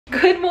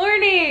Good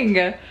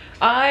morning!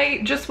 I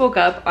just woke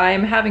up.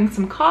 I'm having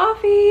some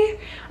coffee.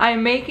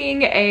 I'm making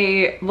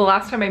the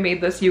last time I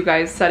made this, you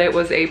guys said it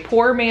was a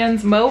poor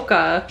man's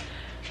mocha.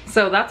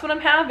 So that's what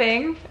I'm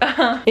having.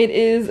 It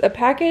is a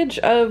package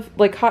of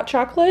like hot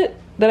chocolate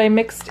that I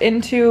mixed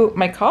into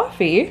my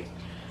coffee.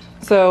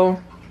 So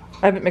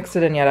I haven't mixed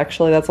it in yet,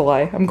 actually, that's a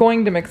lie. I'm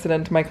going to mix it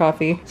into my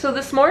coffee. So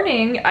this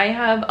morning, I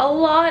have a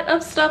lot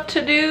of stuff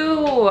to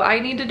do. I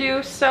need to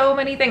do so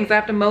many things. I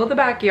have to mow the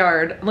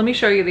backyard. Let me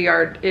show you the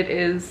yard. It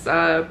is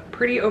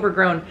pretty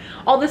overgrown.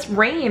 All this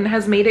rain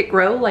has made it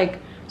grow like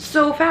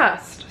so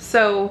fast.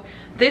 So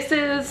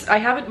I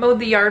haven't mowed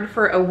the yard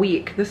for a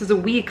week. This is a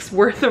week's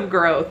worth of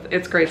growth.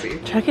 It's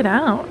crazy. Check it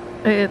out.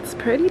 It's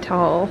pretty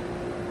tall.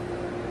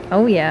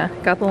 Oh yeah,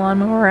 got the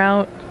lawnmower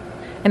out.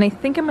 And I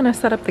think I'm gonna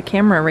set up the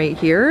camera right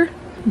here.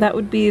 That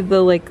would be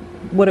the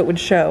what it would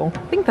show.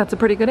 I think that's a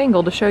pretty good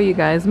angle to show you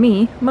guys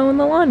me mowing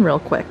the lawn real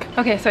quick.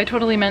 Okay, so I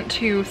totally meant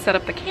to set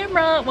up the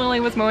camera while I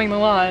was mowing the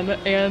lawn,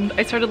 and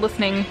I started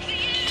listening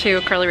to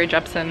Carly Rae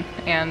Jepsen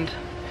and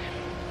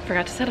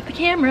forgot to set up the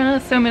camera,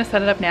 so I'm gonna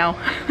set it up now.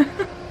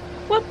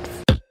 Whoops.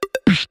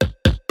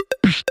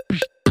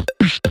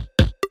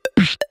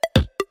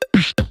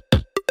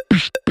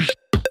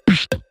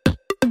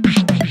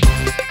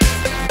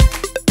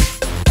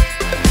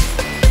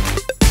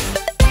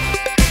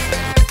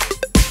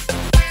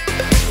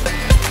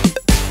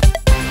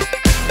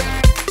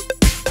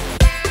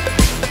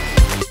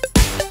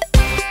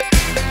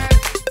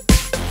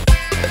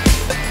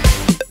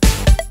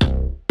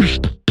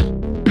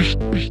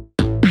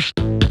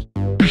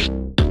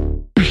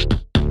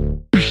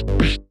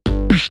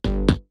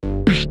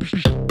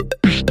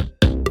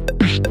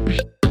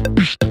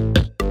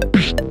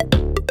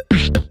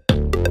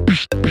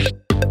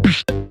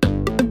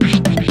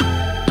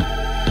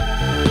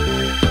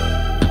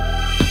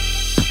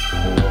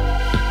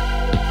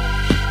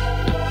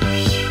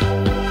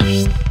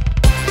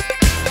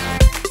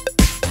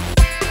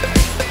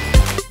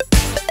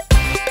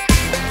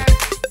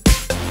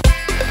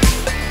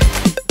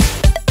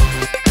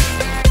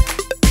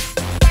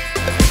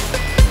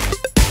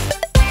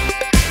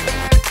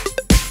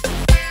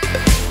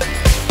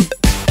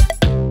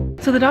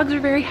 So the dogs are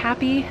very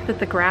happy that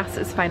the grass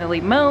is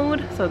finally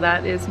mowed, so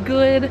that is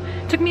good.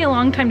 It took me a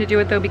long time to do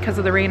it though because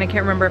of the rain. I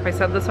can't remember if I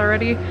said this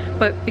already,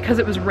 but because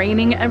it was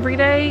raining every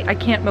day, I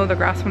can't mow the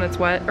grass when it's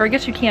wet. Or I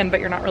guess you can,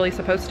 but you're not really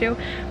supposed to.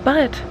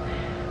 But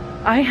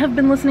I have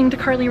been listening to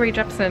Carly Rae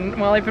Jepsen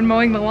while I've been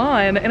mowing the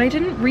lawn, and I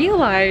didn't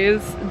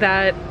realize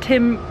that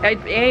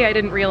I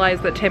didn't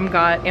realize that Tim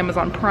got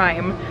Amazon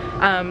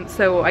Prime.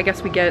 So I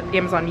guess we get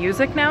Amazon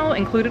Music now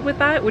included with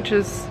that, which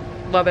is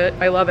love it.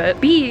 I love it.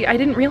 B, I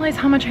didn't realize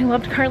how much I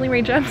loved Carly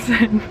Rae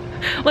Jepsen.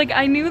 Like,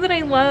 I knew that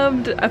I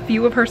loved a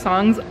few of her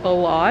songs a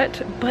lot,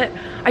 but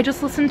I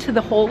just listened to the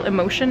whole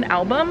Emotion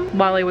album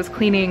while I was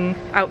cleaning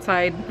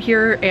outside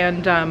here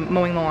and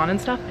mowing the lawn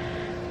and stuff.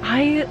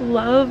 I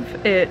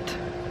love it.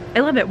 I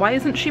love it. Why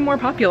isn't she more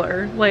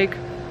popular? Like,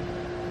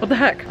 what the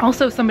heck?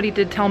 Also, somebody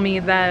did tell me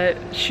that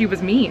she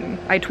was mean.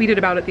 I tweeted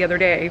about it the other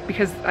day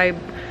because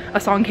a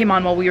song came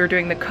on while we were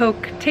doing the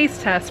Coke taste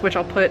test, which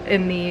I'll put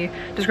in the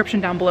description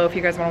down below if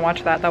you guys want to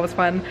watch that. That was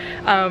fun.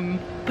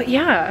 But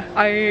yeah,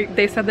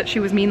 they said that she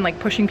was mean, like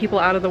pushing people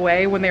out of the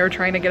way when they were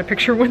trying to get a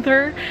picture with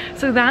her.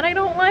 So that I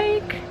don't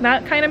like.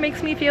 That kind of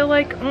makes me feel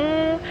like,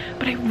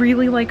 but I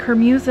really like her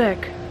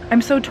music.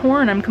 I'm so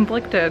torn, I'm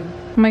conflicted.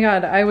 Oh my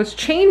god, I was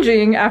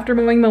changing after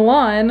mowing the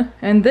lawn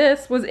and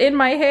this was in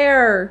my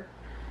hair.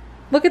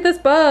 Look at this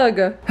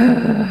bug.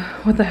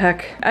 What the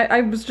heck? I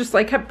was just,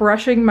 I kept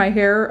brushing my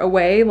hair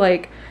away,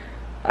 like,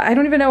 I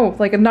don't even know,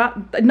 like, I'm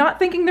not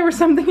thinking there was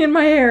something in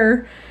my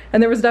hair,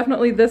 and there was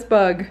definitely this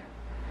bug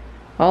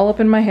all up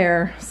in my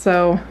hair,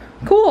 so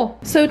cool.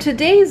 So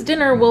today's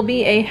dinner will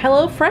be a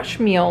HelloFresh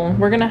meal.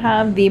 We're gonna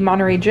have the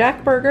Monterey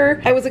Jack burger.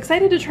 I was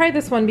excited to try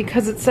this one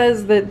because it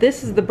says that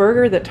this is the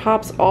burger that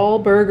tops all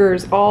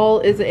burgers. All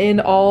is in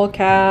all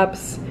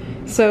caps.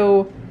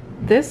 So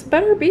this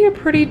better be a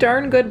pretty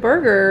darn good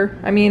burger.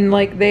 I mean,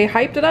 like, they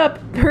hyped it up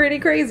pretty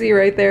crazy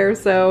right there,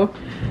 so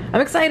I'm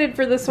excited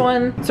for this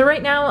one. So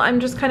right now I'm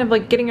just kind of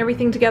like getting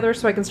everything together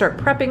so I can start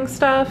prepping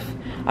stuff.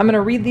 I'm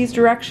gonna read these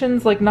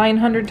directions like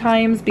 900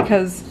 times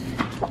because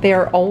they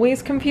are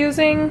always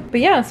confusing. But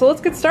yeah, so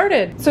let's get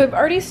started. So I've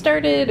already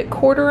started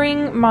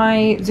quartering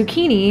my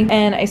zucchini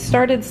and I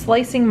started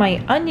slicing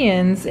my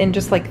onions in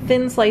just like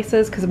thin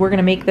slices because we're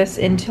gonna make this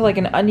into like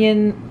an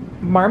onion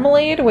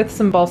marmalade with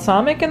some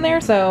balsamic in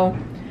there, so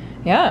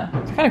yeah,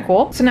 it's kind of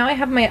cool. So now I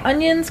have my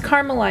onions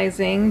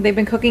caramelizing. They've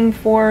been cooking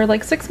for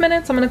like 6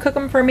 minutes. I'm gonna cook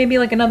them for maybe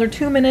like another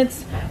 2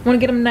 minutes. I wanna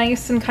get them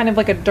nice and kind of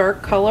like a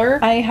dark color.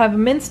 I have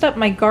minced up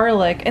my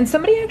garlic, and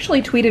somebody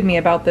actually tweeted me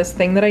about this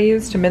thing that I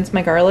use to mince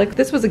my garlic.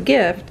 This was a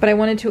gift, but I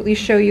wanted to at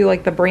least show you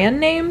like the brand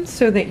name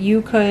so that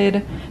you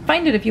could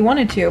find it if you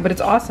wanted to, but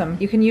it's awesome.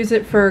 You can use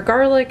it for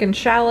garlic and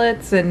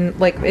shallots and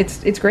like,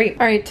 it's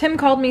great. All right, Tim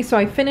called me, so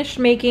I finished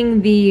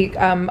making the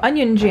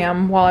onion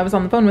jam while I was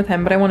on the phone with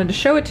him, but I wanted to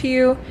show it to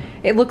you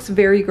It looks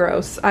very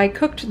gross. I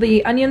cooked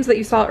the onions that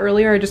you saw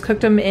earlier. I just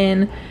cooked them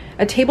in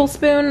a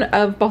tablespoon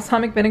of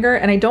balsamic vinegar,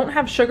 and I don't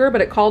have sugar,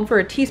 but it called for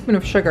a teaspoon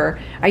of sugar.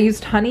 I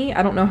used honey.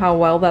 I don't know how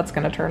well that's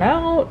gonna turn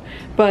out,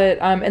 but,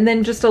 and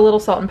then just a little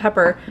salt and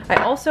pepper. I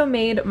also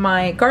made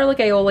my garlic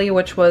aioli,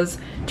 which was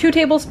 2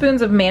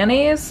 tablespoons of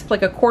mayonnaise,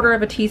 like a 1/4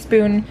 of a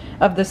teaspoon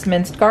of this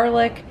minced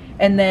garlic,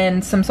 and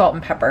then some salt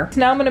and pepper.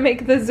 So now I'm gonna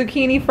make the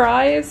zucchini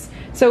fries.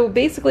 So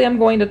basically I'm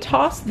going to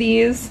toss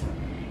these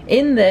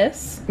in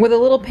this with a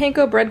little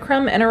panko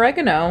breadcrumb and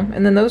oregano,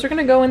 and then those are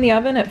gonna go in the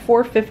oven at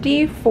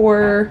 450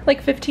 for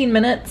like 15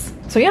 minutes.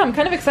 So yeah, I'm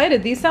kind of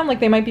excited. These sound like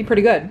they might be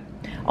pretty good.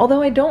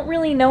 Although I don't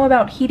really know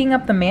about heating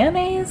up the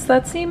mayonnaise.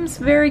 That seems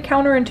very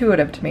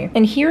counterintuitive to me.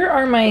 And here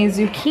are my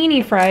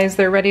zucchini fries.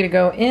 They're ready to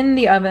go in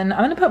the oven. I'm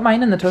gonna put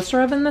mine in the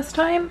toaster oven this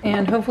time,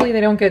 and hopefully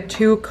they don't get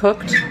too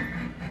cooked.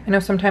 I know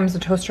sometimes the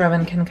toaster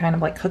oven can kind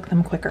of like cook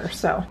them quicker,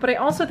 so. But I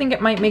also think it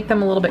might make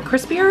them a little bit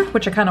crispier,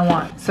 which I kind of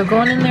want. So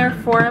going in there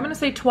for, I'm gonna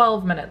say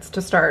 12 minutes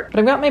to start.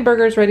 But I've got my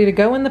burgers ready to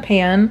go in the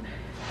pan.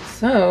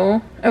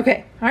 So,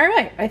 okay, all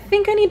right. I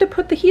think I need to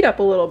put the heat up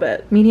a little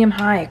bit. Medium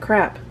high,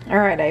 crap. All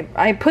right,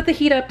 I put the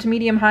heat up to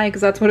medium high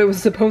because that's what it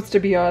was supposed to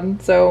be on.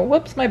 So,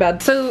 whoops, my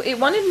bad. So it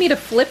wanted me to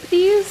flip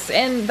these,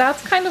 and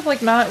that's kind of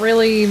like not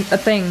really a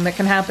thing that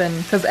can happen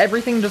because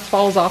everything just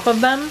falls off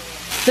of them.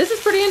 This is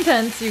pretty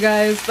intense, you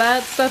guys.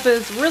 That stuff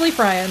is really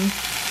frying.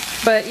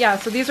 But yeah,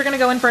 so these are gonna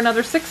go in for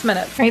another 6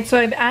 minutes. All right, so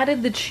I've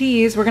added the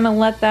cheese. We're gonna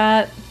let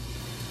that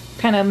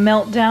kind of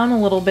melt down a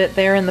little bit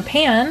there in the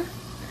pan.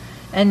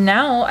 And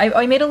now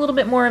I made a little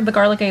bit more of the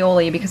garlic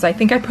aioli because I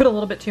think I put a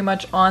little bit too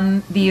much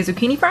on the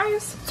zucchini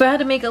fries. So I had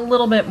to make a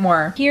little bit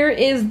more. Here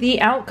is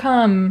the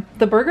outcome.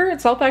 The burger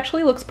itself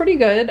actually looks pretty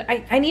good.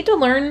 I need to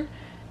learn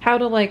how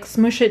to like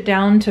smush it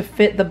down to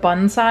fit the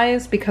bun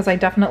size because I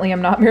definitely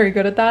am not very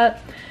good at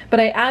that. But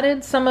I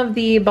added some of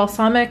the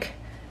balsamic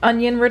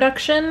onion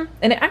reduction,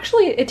 and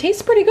it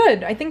tastes pretty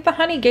good. I think the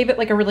honey gave it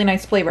like a really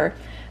nice flavor.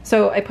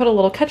 So I put a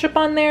little ketchup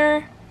on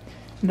there.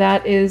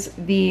 That is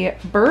the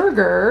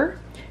burger.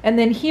 And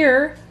then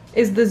here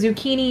is the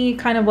zucchini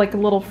kind of like a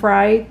little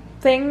fry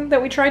thing that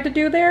we tried to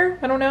do there.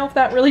 I don't know if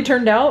that really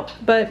turned out,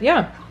 but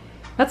yeah,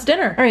 that's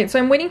dinner. All right, so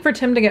I'm waiting for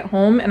Tim to get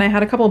home, and I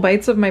had a couple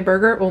bites of my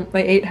burger. Well,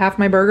 I ate half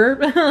my burger.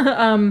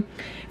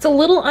 It's a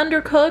little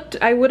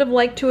undercooked. I would have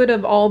liked to it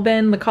have all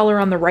been the color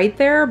on the right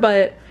there,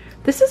 but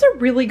this is a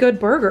really good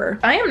burger.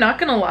 I am not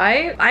gonna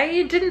lie,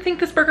 I didn't think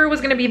this burger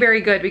was gonna be very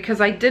good because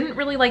I didn't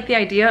really like the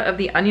idea of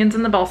the onions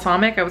and the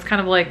balsamic. I was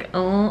kind of like,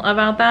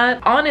 about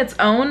that. On its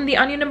own, the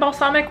onion and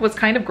balsamic was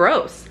kind of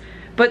gross,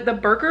 but the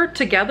burger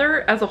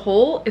together as a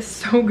whole is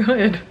so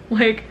good.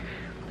 Like,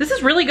 this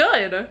is really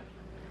good.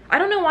 I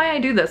don't know why I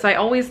do this. I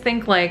always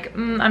think like,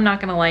 I'm not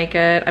gonna like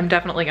it. I'm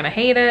definitely gonna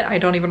hate it. I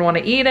don't even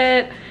wanna eat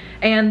it.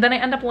 And then I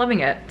end up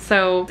loving it.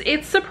 So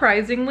it's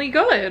surprisingly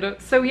good.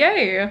 So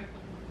yay.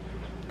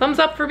 Thumbs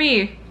up for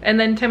me. And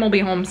then Tim will be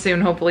home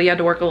soon. Hopefully he had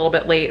to work a little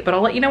bit late, but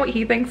I'll let you know what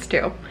he thinks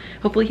too.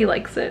 Hopefully he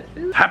likes it.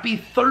 Happy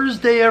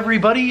Thursday,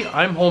 everybody.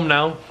 I'm home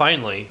now,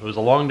 finally. It was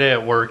a long day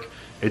at work.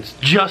 It's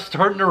just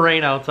starting to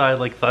rain outside,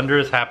 like thunder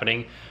is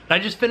happening. And I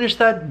just finished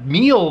that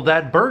meal,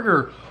 that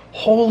burger.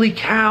 Holy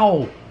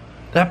cow.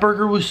 That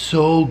burger was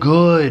so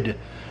good.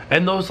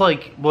 And those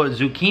like, what,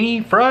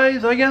 zucchini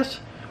fries, I guess,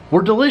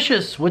 were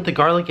delicious with the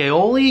garlic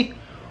aioli.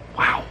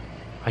 Wow.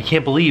 I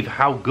can't believe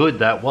how good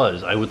that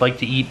was. I would like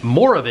to eat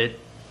more of it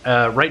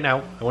right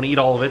now. I want to eat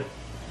all of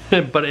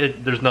it,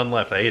 but there's none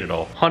left. I ate it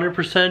all.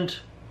 100%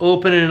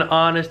 open and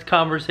honest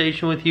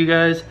conversation with you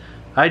guys.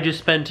 I just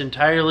spent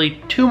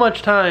entirely too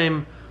much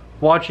time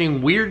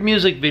watching weird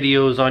music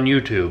videos on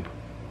YouTube.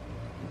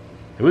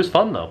 It was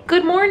fun though.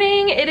 Good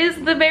morning. It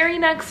is the very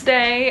next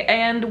day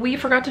and we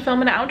forgot to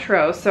film an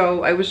outro.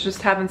 So I was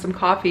just having some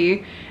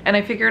coffee and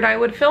I figured I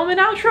would film an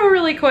outro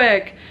really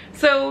quick.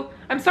 So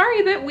I'm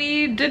sorry that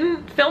we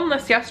didn't film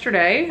this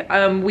yesterday.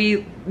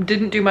 We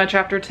didn't do much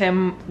after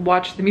Tim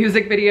watched the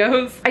music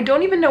videos. I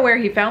don't even know where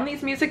he found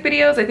these music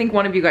videos. I think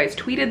one of you guys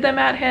tweeted them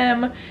at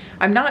him.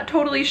 I'm not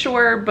totally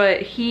sure,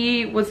 but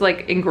he was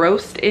like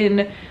engrossed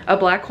in a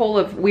black hole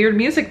of weird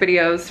music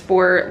videos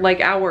for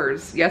like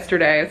hours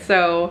yesterday.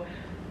 So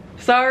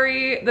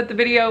sorry that the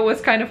video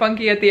was kind of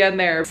funky at the end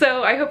there.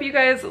 So I hope you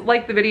guys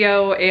liked the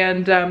video,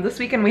 and this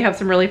weekend we have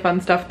some really fun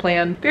stuff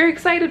planned. Very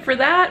excited for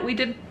that. We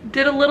did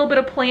a little bit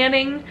of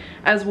planning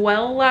as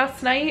well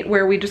last night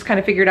where we just kind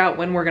of figured out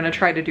when we're gonna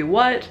try to do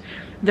what.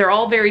 They're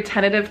all very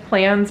tentative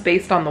plans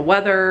based on the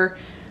weather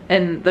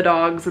and the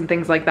dogs and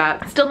things like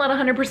that. Still not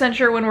 100%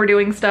 sure when we're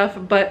doing stuff,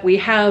 but we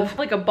have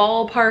like a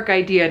ballpark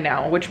idea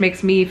now, which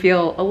makes me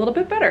feel a little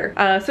bit better.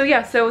 So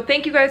yeah, so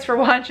thank you guys for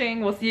watching.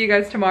 We'll see you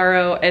guys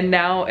tomorrow, and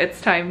now it's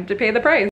time to pay the price.